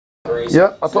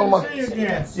Yep, I told him.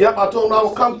 Yep, I told him I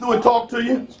would come through and talk to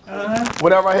you.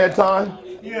 Whenever I had time.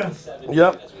 Yeah.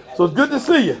 Yep. So it's good to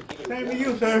see you. Same to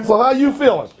you, sir. So how you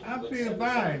feeling? I'm feeling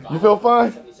fine. You feel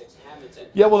fine?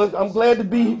 Yeah, well, I'm glad to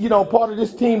be, part of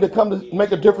this team to come to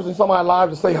make a difference in somebody's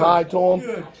lives, to say hi to them.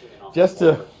 Good. Just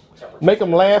to make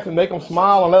them laugh and make them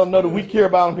smile and let them know that we care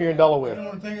about them here in Delaware. The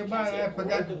only thing about it, I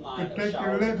forgot to take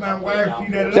your let my wife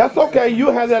see that letter. That's okay. You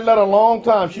had that letter a long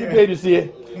time. She'll be able to see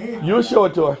it. You'll show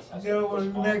it to her.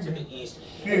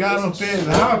 She got upstairs in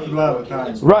the house a lot of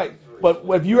times. Right. But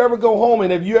if you ever go home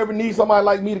and if you ever need somebody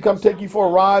like me to come take you for a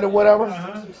ride or whatever,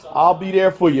 I'll be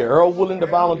there for you. Earl willing to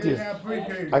volunteer. I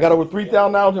appreciate it. I got over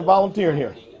 $3,000 in volunteering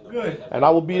here. Good. And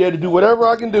I will be there to do whatever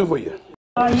I can do for you.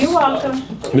 You're welcome.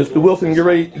 Mr. Wilson, get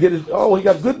ready to get his, he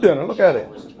got good dinner. Look at it.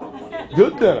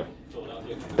 Good dinner.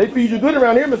 They feed you good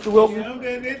around here, Mr. Wilson.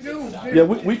 They do. Yeah,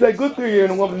 we take good care here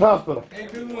in the Women's Hospital. They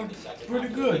do pretty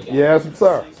good. Yes,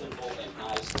 sir.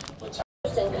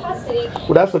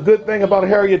 Well, that's a good thing about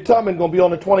Harriet Tubman going to be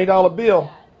on the $20 bill.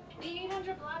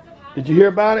 Did you hear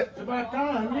about it? About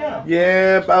time, yeah.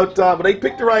 Yeah, about time. But they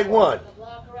picked the right one.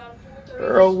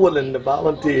 Earl willing to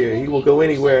volunteer. He will go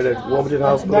anywhere that Wilmington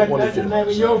Hospital wanted to. That's the name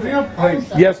of your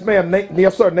place. Yes, ma'am.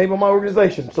 Yes, sir. Name of my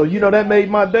organization. So, that made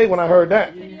my day when I heard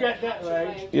that. You got that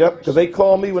right. Yep, because they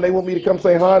call me when they want me to come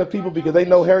say hi to people because they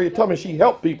know Harriet Tubman, she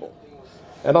helped people.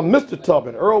 And I'm Mr.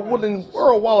 Tubman. Earl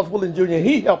Wallace Woodland Jr.,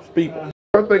 he helps people.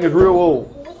 Everything is real old.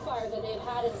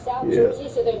 Yeah.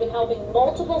 So they've been helping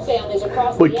multiple families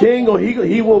across But King,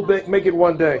 he will make it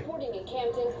one day.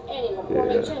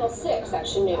 Channel 6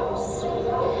 Action News.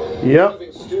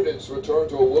 Yep. Students returned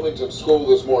to a Wilmington school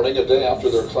this morning a day after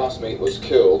their classmate was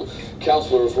killed.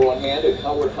 Counselors were on hand at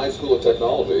Howard High School of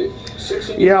Technology.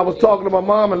 Yeah, I was talking to my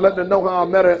mom and letting her know how I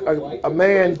met a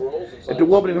man at the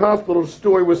Wilmington Hospital. The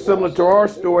story was similar to our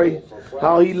story,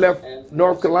 how he left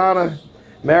North Carolina,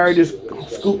 married his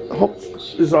school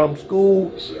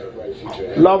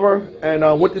lover,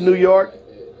 and went to New York,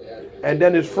 and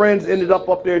then his friends ended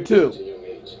up there too.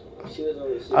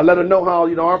 I let her know how,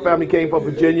 our family came from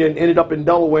Virginia and ended up in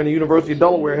Delaware, and the University of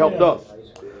Delaware helped us.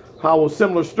 How it was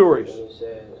similar stories.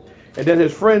 And then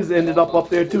his friends ended up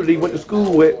there too that he went to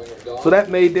school with, so that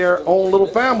made their own little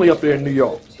family up there in New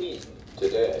York.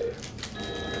 Today.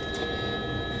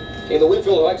 In the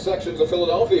Winfield Heights sections of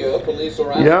Philadelphia, police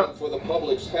are asking for the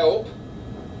public's help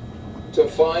to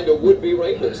find a would-be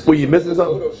rapist. Well, you missing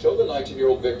something? Photos show the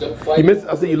 19-year-old victim You missed?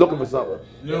 I see you looking for something.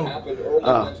 No. It happened early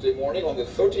Wednesday morning on the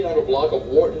 1300 block of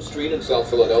Wharton Street in South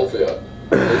Philadelphia.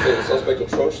 They say the suspect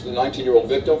approached the 19-year-old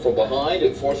victim from behind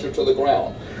and forced her to the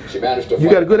ground. She managed to. You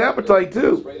got a good appetite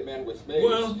too.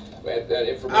 Well,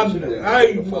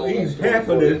 he's half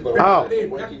of this.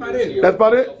 That's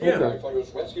about it. Yeah.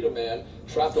 Firefighters rescued a man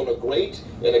trapped on a grate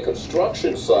in a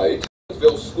construction site.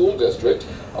 School District,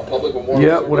 a public memorial.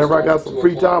 Yeah, whenever I got some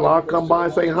free time, I'll come by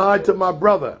and say hi to my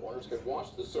brother.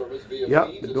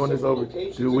 Yep, been doing this over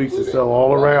 2 weeks or so,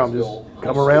 all around. Just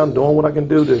come around, doing what I can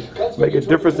do to make a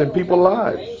difference in people's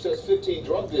lives.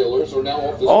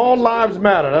 All lives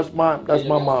matter. That's my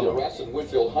motto.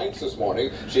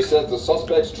 She said the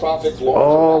suspect's traffic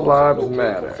all lives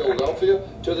matter. Philadelphia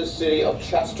to the city of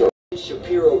Chester.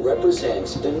 Shapiro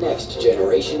represents the next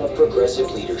generation of progressive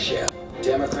leadership.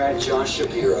 Democrat Josh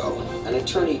Shapiro, an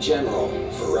attorney general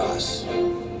for us.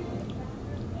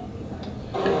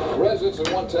 Residents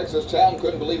in one Texas town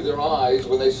couldn't believe their eyes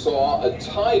when they saw a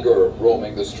tiger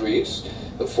roaming the streets.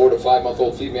 The 4 to 5 month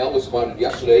old female was spotted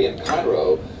yesterday in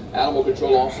Cairo. Animal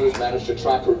control officers managed to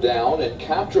track her down and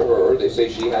capture her. They say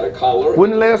she had a collar. When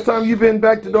the last time you been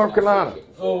back to North Carolina?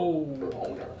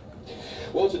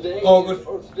 Well, today August. is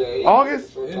Earth Day.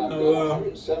 August?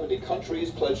 170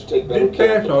 countries pledged to take better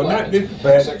care of the Not planet. this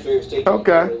past. Secretary of State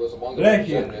Okay. was among the Last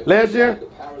year. representatives Last year? who signed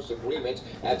the Paris Agreement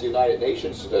at the United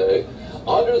Nations today.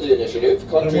 Under the initiative,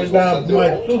 countries went will down set to my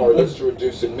their own sister. targets to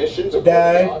reduce emissions of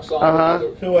Died. carbon dioxide and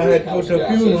other So I had to go to a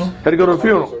greenhouse funeral. gases. Had to go to a Targets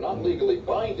funeral. are not legally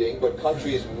binding, but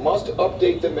countries must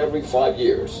update them every 5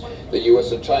 years. The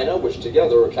U.S. and China, which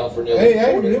together account for nearly Hey,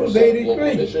 40% it was of global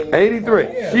 83. emissions. 83.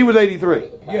 She was 83.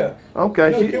 Yeah. Okay.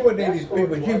 No, she wasn't 83,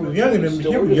 but she was younger than me.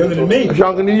 She was younger than me. She's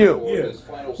younger than you. Yeah.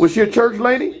 Was she a church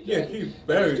lady? Yeah, she's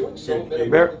very.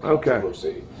 Okay.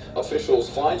 Officials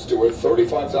fined Stewart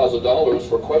 $35,000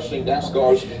 for questioning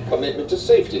NASCAR's commitment to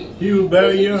safety. He was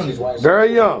very young.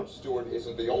 Very young. Stewart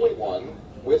isn't the only one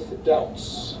with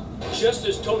doubts. Just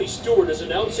as Tony Stewart is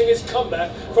announcing his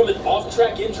comeback from an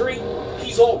off-track injury,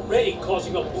 he's already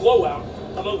causing a blowout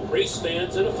among race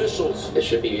fans and officials. It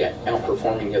should be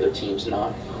outperforming the other teams,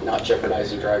 not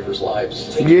jeopardizing drivers'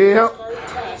 lives. Yeah.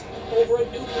 Over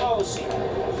a new policy.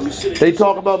 They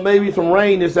talk about maybe some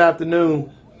rain this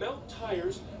afternoon. Mountain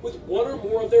tires with one or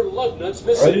more of their lug nuts I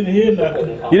missing. didn't hear nothing.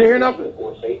 You didn't hear nothing?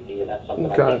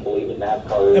 Okay. I've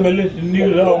been listening to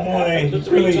news all morning. The Ain't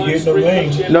really three-time getting no Sprint Cup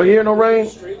rain. champion, No, you hear no rain?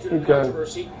 stranger to Okay.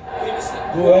 controversy, famously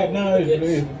Well, right now it's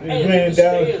raining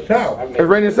down south. It's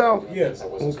raining south? Yes.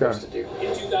 Okay.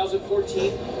 In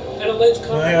 2014, an alleged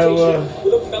I have, confrontation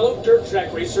with a fellow dirt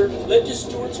track racer led to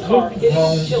Stewart's car hitting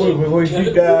home, and killing where she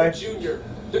Kevin died. Ford Jr.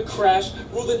 The crash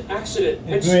ruled an accident,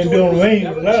 and It's been Stewart doing was rain,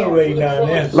 never a lot of charged rain with a down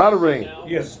there. crime. A lot of rain. Now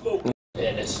Yes. smoke.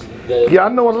 And it's the Yeah, I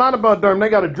know a lot about Durham. They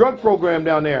got a drug program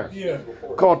down there Yeah.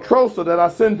 called TROSA that I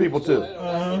send people to.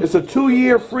 It's a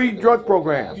 2-year free drug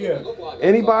program. Yeah.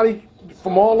 Anybody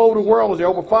from all over the world, there's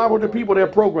over 500 people they're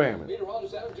programming.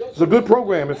 It's a good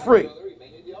program. It's free.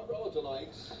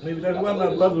 Maybe that's why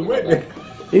my brother went there.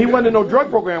 He wasn't in no drug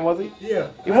program, was he? Yeah.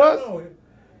 He was? I don't know.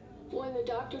 When the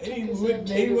doctor took He his went- head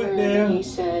to he the went room, there. he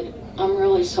said, "I'm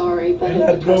really sorry, but And at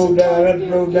I the drove present down- I time,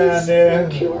 drove there down is there. no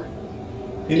cure."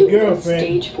 His It was girlfriend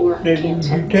stage 4 said,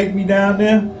 cancer. "You take me down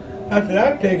there?" I said,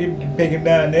 "I'll take him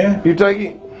down there." You take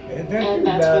it? And that's And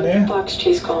that's down when there. Fox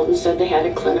Chase called and said they had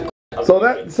a clinical. So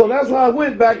that's how I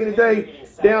went back in the day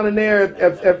down in there.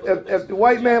 If the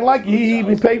white man liked you, he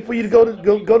even paid for you to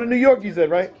go to New York. You said,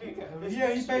 right?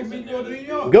 Yeah, he paid me to go to New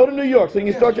York. Go to New York so you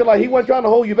can start your life. He wasn't trying to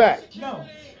hold you back. No.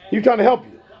 He was trying to help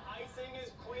you.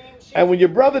 And when your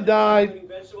brother died,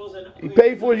 he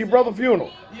paid for your brother's funeral.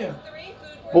 Yeah.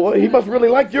 But he must really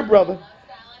like your brother.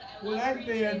 Well,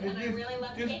 actually,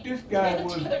 this guy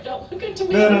was Don't look at me.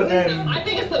 better than, I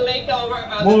think it's the makeover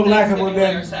of more the likable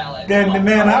than the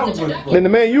man I was with. Than the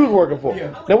man you was working for. Yeah.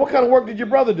 Now, what kind of work did your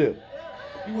brother do?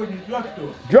 He was in the drugstore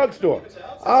Drugstore.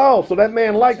 Oh, so that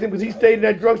man liked him because he stayed in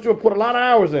that drugstore and put a lot of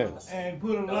hours in. and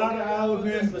put a lot of hours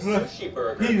in. Plus, he's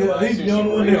the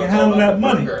only one that can handle that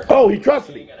money. Oh, he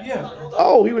trusted him. Yeah.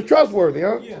 Oh, he was trustworthy,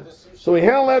 huh? Yeah. So he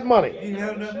handled that money. He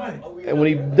handled that money. And when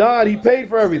he died, he paid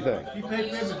for everything. He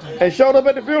paid for everything. And showed up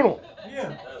at the funeral.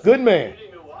 Yeah. Good man.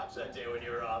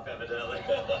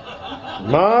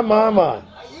 My.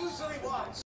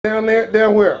 Down there,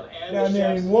 down where? Down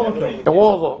there in Waltham. In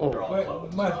Walsall.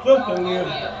 But my sister lived,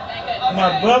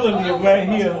 my brother lived right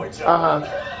here. Uh-huh.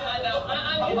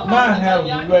 My house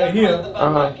was right here.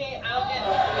 Uh-huh.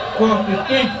 Across the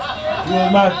street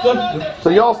was my sister. So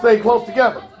y'all stay close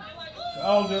together.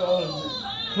 All the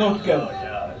close together.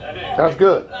 That's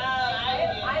good.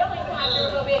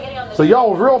 So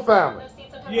y'all was real family.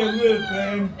 Yeah, real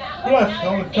thing. Plus,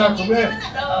 on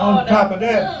top of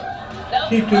that,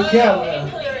 she took care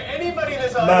of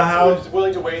my house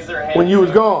willing to raise their hand When you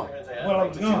was gone. while I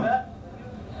was gone.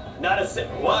 Not a sip.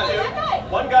 One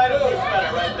guy to lose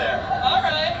better right there. All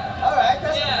right,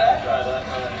 that's Try that.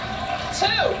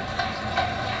 Two.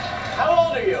 How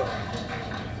old are you?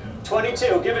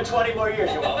 22. Give it 20 more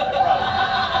years, you won't.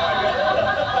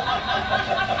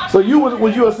 I So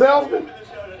was you a salesman?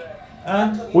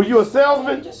 Huh? Were you a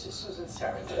salesman? No,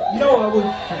 I was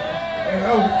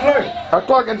a clerk. A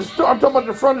clerk at the store. I'm talking about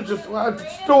the furniture at the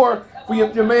store for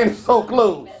your man who sold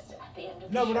clothes.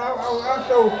 No, but I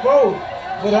sold clothes,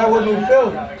 but I wasn't a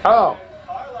salesman. Oh,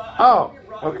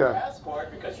 okay.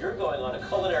 passport because you're going on a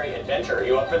culinary adventure. Are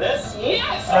you up for this?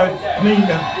 Yes. I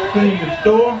cleaned the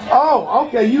store. Oh,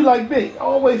 okay. You like me.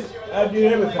 I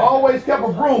did everything. Always kept a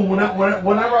broom whenever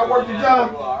I worked the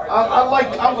job.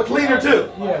 I was a cleaner too.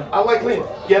 Yeah. I like cleaning.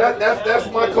 Yeah, that's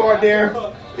my card there.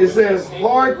 It says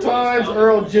Hard Times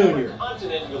Earl Jr.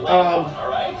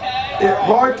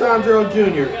 Hard Times Earl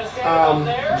Jr.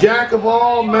 Jack of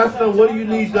all, master of what do you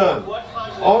need done?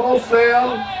 Auto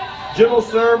sale, general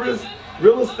service,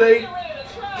 real estate,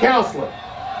 counselor.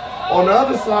 On the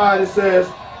other side it says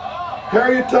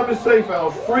Harriet Tubman Safe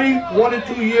House, free 1 and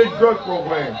 2 year drug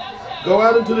program. Go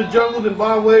out into the jungles and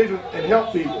byways and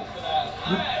help people.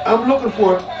 I'm looking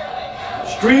for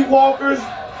streetwalkers,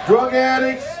 drug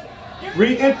addicts,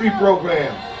 re-entry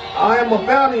program. I am a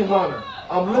bounty hunter.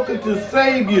 I'm looking to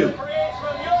save you.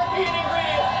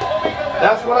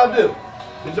 That's what I do.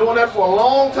 Been doing that for a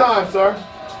long time, sir.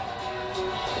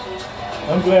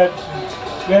 I'm glad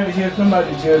to hear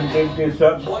somebody did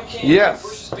something.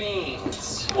 Yes.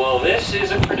 Well, this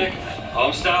is a predicament.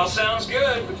 Home style sounds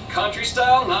good, but country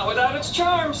style, not without its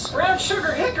charms. Brown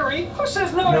sugar hickory? Who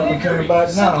says no to Don't hickory? think about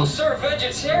it now. Simple serve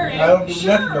vegetarian. I don't do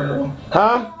nothing no more.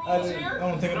 Huh? I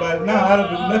don't think about it now. I don't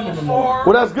do nothing no more.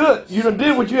 Well, that's good. You done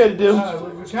did what you had to do. I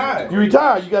was retired. You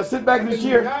retired. You got to sit back in the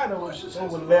chair. Retired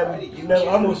over 11,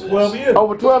 almost 12 years.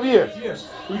 Over 12 years. Yes,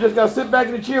 You just got to sit back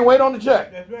in the chair and wait on the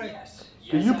check. that's right.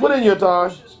 'Cause you put in your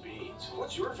time.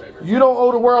 You don't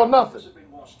owe the world nothing.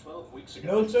 weeks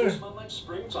ago. No, sir. It smelled like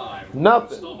springtime.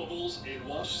 Nothing. Unstoppables in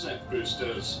wash scent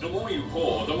boosters. The more you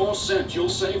pour, the more scent you'll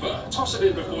savor. Toss it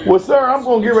in before you. Well, sir, I'm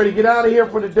going to get ready to get out of here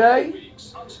for the day.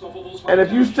 And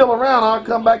if you're still around, I'll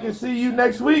come back and see you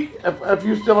next week. If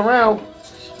you're still around,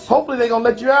 hopefully they're going to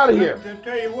let you out of here. To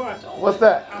tell you what, What's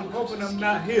that? I'm hoping I'm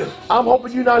not here. I'm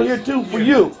hoping you're not here too for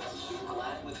you.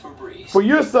 For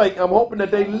your sake, I'm hoping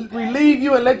that they relieve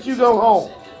you and let you go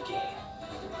home.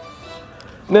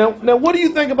 Now, what do you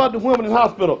think about the Wilmington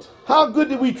Hospital? How good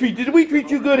did we treat you? Did we treat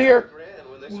you good here?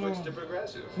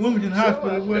 Wilmington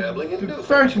Hospital was the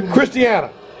first one.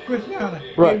 Christiana.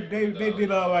 Right. They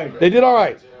did all right. They did all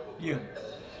right. Yeah.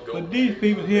 But these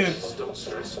people here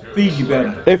feed you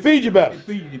better. They feed you better. They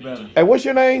feed you better. And what's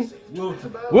your name?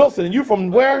 Wilson. Wilson. And you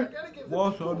from where?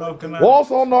 Walsall, North Carolina.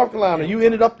 Walsall, North Carolina. You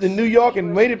ended up in New York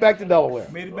and made it back to Delaware.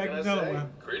 Made it back to Delaware.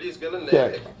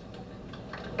 Okay.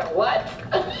 What?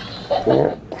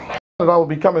 I will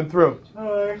be coming through.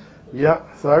 All right. Yeah.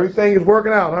 So everything is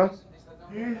working out, huh?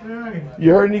 Yes, right.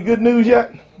 You heard any good news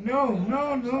yet? No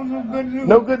good news.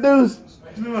 No good news?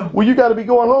 No. Well, you got to be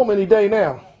going home any day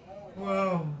now.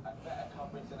 Well,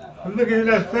 I'm looking at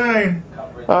that sign.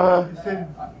 It said,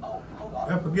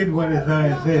 I forget what that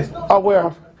sign said. Oh,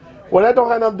 where? Well, that don't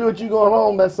have nothing to do with you going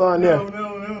home, that sign there.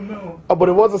 No. Oh, but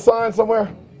it was a sign somewhere?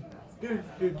 This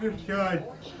discharge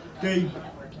date.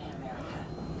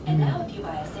 Now if you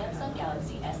buy a Samsung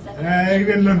Galaxy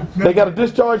S7. They got a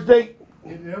discharge date?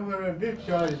 That was a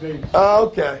discharge date. Oh,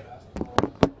 okay.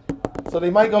 So they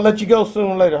might gonna let you go sooner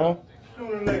or later, huh?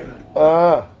 Sooner or later.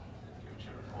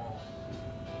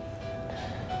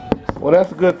 Well,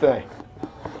 that's a good thing.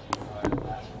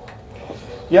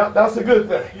 Yep, that's a good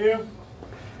thing. Yep.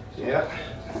 Yeah.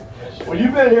 Well,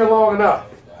 you've been here long enough.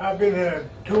 I've been here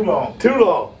too long. Too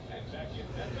long.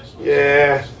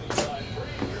 Yeah.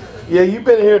 Yeah, you've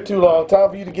been here too long. Time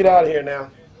for you to get out of here now.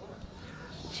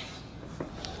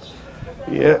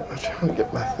 Yeah, I'm trying to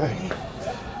get my thing.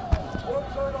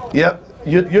 Yep,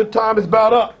 your time is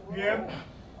about up. Yep.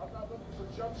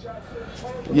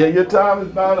 Yeah, your time is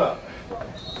about up.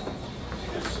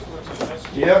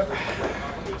 Yep.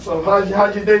 So how's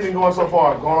your day been going so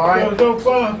far? Going all right? So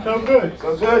far, so good.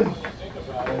 So good?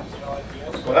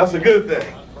 Well, that's a good thing.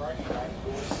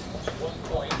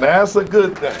 That's a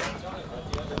good thing.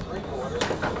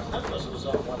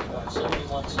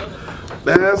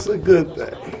 That's a good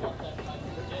thing.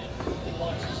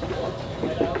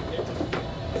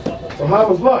 So how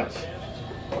was lunch?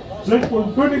 Lunch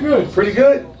was pretty good. Pretty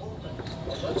good?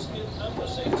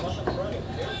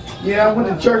 Yeah, I went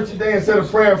to church today and said a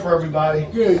prayer for everybody.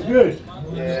 Good.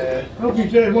 Yeah. Hope you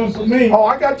said one for me. Oh,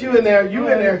 I got you in there. You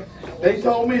in there. They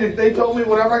told me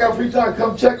whenever I got free time,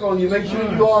 come check on you. Make sure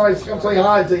you all right. Come say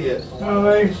hi to you. All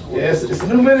right. Yes, it's a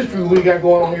new ministry we got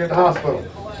going on here at the hospital.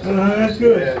 That's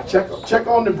good. Yeah, check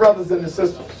on the brothers and the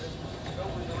sisters.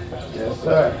 Yes,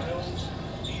 sir.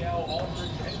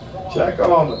 Check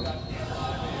on them.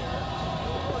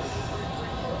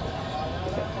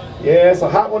 Yeah, it's a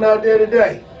hot one out there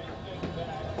today.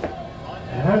 I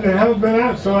haven't been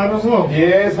out, so I don't know.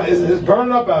 Yeah, it's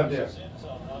burning up out there.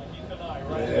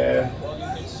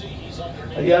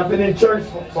 Yeah, I've been in church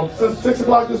from 6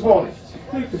 o'clock this morning.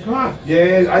 6 o'clock?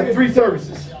 Yeah, I had 3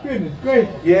 services. Goodness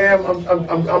gracious. Yeah,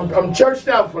 I'm churched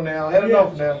out for now. Had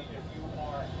enough now.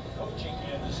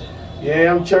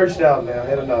 Yeah, I'm churched out now.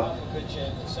 Had enough.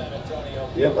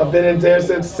 Yep, I've been in there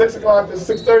since 6 o'clock to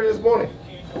 6:30 this morning.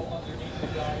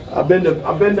 I've been to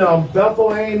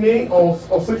Bethel A&E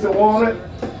on 6 and Walnut.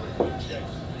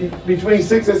 Between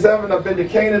 6 and 7, I've been to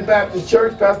Canaan Baptist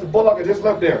Church. Pastor Bullock, I just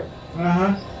left there.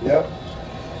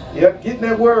 Yep, getting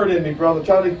that word in me, brother.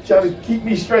 Trying to keep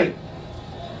me straight.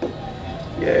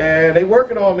 Yeah, they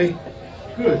working on me.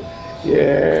 Good.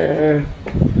 Yeah,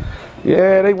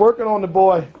 they working on the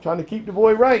boy. Trying to keep the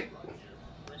boy right.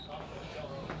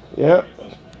 Yeah.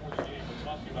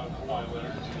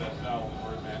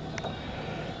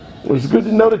 Well, it's good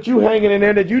to know that you hanging in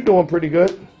there, that you doing pretty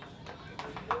good.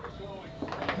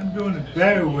 I'm doing it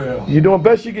very well. You're doing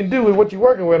best you can do with what you're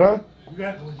working with, huh? You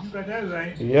got that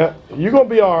right. Yeah. You're going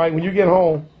to be all right when you get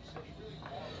home.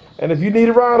 And if you need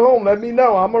a ride home, let me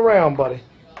know. I'm around, buddy.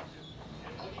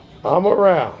 I'm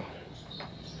around.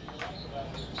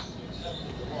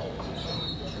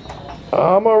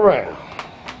 I'm around.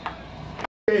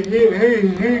 Hey,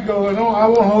 here going on. I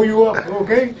won't hold you up,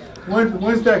 okay?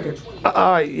 One second.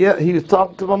 All right, yeah, he was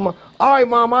talking to my mom. All right,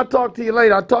 Mom, I'll talk to you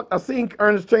later. I seen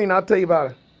Ernest Train. I'll tell you about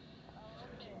it.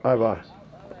 All right, bye.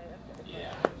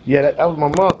 Yeah, that was my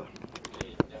mother.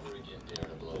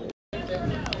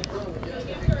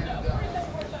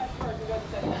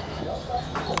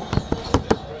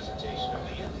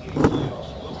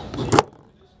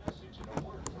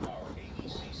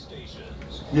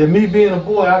 Yeah, me being a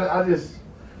boy, I just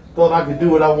thought I could do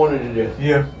what I wanted to do.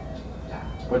 Yeah.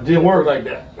 But it didn't work like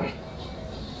that.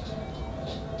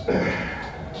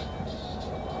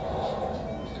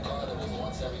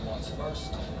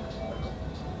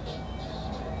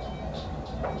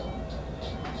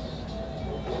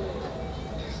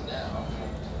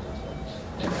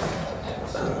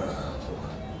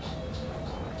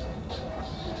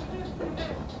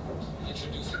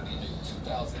 Introducing the new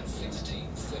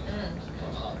 2016 Civic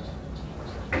from Honda.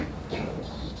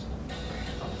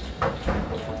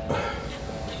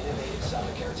 Innovative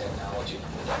Sonicare technology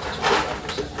with up to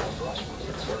 25% more flush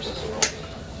movements versus oral.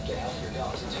 Get out your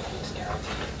dogs in 2 weeks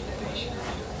guaranteed. Innovation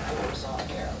review. Ford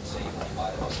Sonicare. Save money. Buy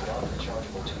the most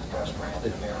non-rechargeable toothbrush brand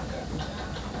in America.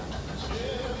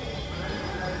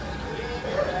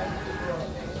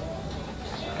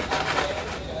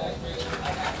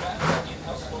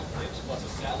 Plus a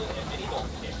salad and mini bone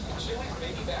cake. Chili's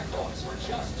baby back bones for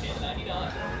just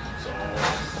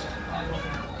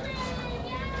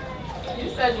 $10.99. You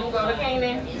said you go to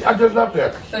Canaan? I just left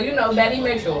there. So you know Betty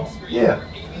Mitchell? Yeah.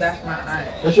 That's my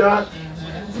aunt. That's your aunt?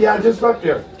 Yeah, I just left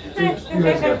there. 2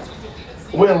 minutes ago.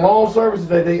 We had a long service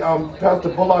today. They Pastor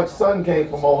Bullock's son came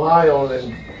from Ohio,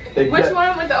 and they Which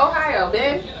one went to Ohio?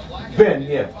 Ben? Ben,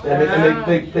 yeah, and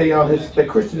they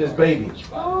christened his baby. His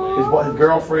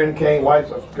girlfriend came,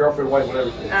 girlfriend, wife,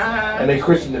 whatever she is, and they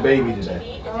christened the baby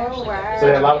today. Oh wow! So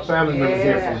they had a lot of family members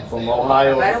here from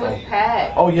Ohio. That was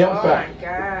packed. Oh yeah, it was packed. Oh my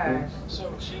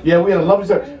God. Yeah, we had a lovely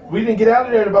service. We didn't get out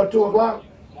of there at about 2 o'clock.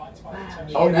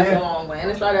 Oh That's yeah. a long way. And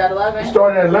it started at 11. We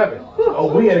started at 11. Oh,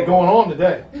 we had it going on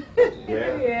today. Yeah.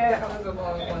 Yeah, that was a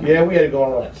long one. Yeah, we had it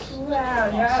going on. Wow,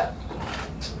 yeah.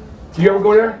 You ever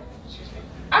go there?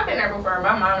 I've been there before.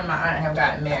 My mom and my aunt have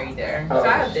gotten married there, so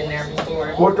I've been there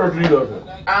before. What church do you go to?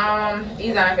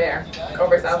 East on Fair,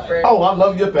 over Southbridge. Oh, I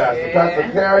love your pastor, Yeah. Pastor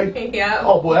Carey. Yeah.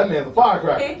 Oh boy, that man's a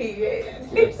firecracker. Yes.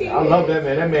 I love that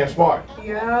man. That man's smart.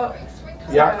 Yeah.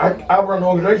 Yeah, I run an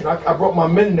organization. I brought my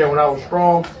men in there when I was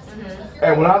strong.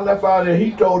 And when I left out there,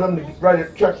 he told them to write a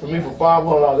check for me for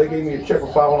 $500. They gave me a check for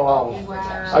 $500.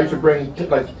 Wow. I used to bring,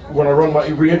 like, when I run my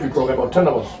re-entry program, about 10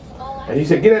 of us. And he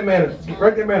said,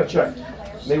 write that man a check.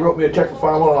 And they wrote me a check for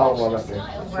 $500 when I left there.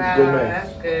 He's Wow, a good man.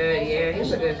 that's good. Yeah,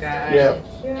 he's a good guy. Yeah.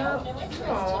 Yeah.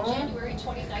 Aw.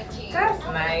 That's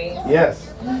nice.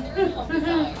 Yes.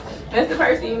 Mr.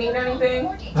 Percy, you need anything?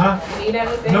 Huh? You need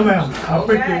anything? No, ma'am. I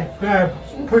Okay.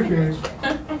 appreciate it.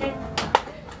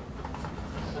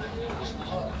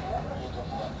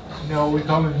 You know, we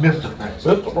call it Mr. Percy.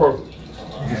 Mr. Percy.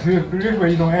 You see, this way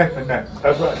you don't ask for nothing.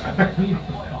 That's right.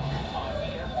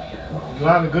 A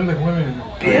lot of good looking women.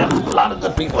 Yeah, a lot of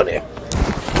good people there.